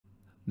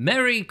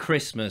Merry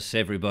Christmas,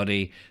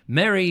 everybody.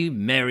 Merry,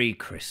 Merry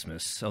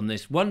Christmas on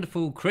this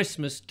wonderful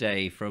Christmas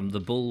day from the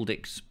Bald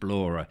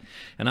Explorer.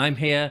 And I'm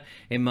here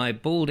in my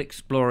Bald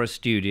Explorer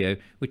studio,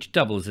 which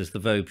doubles as the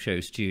Vobes show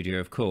studio,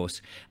 of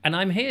course. And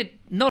I'm here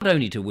not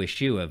only to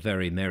wish you a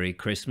very Merry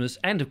Christmas,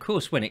 and of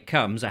course, when it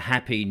comes, a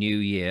Happy New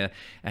Year,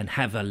 and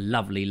have a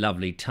lovely,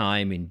 lovely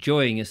time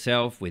enjoying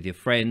yourself with your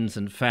friends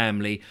and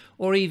family,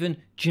 or even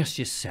just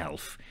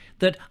yourself,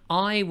 that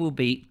I will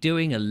be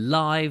doing a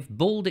live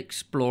Bald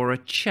Explorer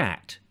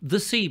chat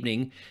this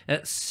evening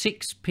at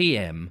 6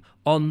 p.m.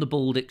 on the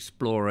Bald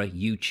Explorer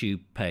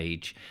YouTube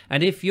page.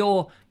 And if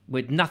you're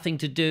with nothing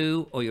to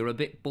do, or you're a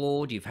bit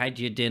bored, you've had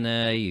your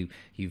dinner,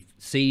 you've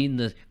seen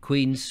the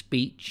Queen's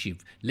speech,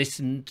 you've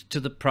listened to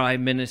the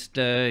Prime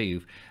Minister,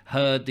 you've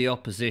heard the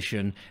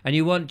opposition, and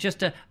you want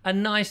just a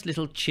nice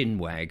little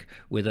chinwag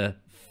with a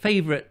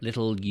favourite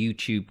little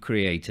YouTube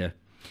creator,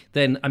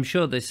 then I'm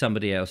sure there's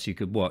somebody else you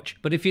could watch.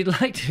 But if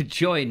you'd like to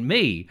join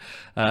me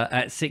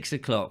at 6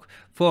 o'clock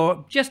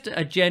for just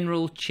a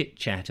general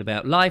chit-chat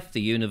about life,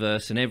 the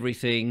universe and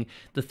everything,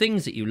 the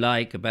things that you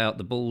like about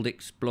the Bald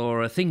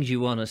Explorer, things you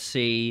want to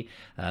see,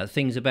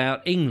 things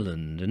about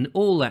England and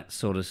all that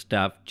sort of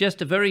stuff, just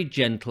a very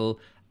gentle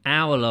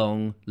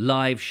hour-long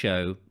live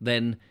show,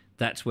 then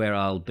that's where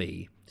I'll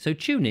be. So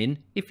tune in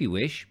if you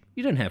wish.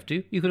 You don't have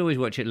to. You can always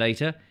watch it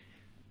later.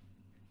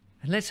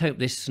 And let's hope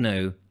this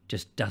snow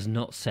just does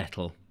not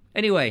settle.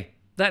 Anyway,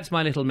 that's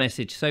my little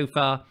message so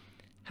far.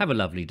 Have a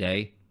lovely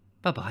day.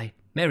 Bye-bye.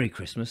 Merry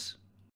Christmas.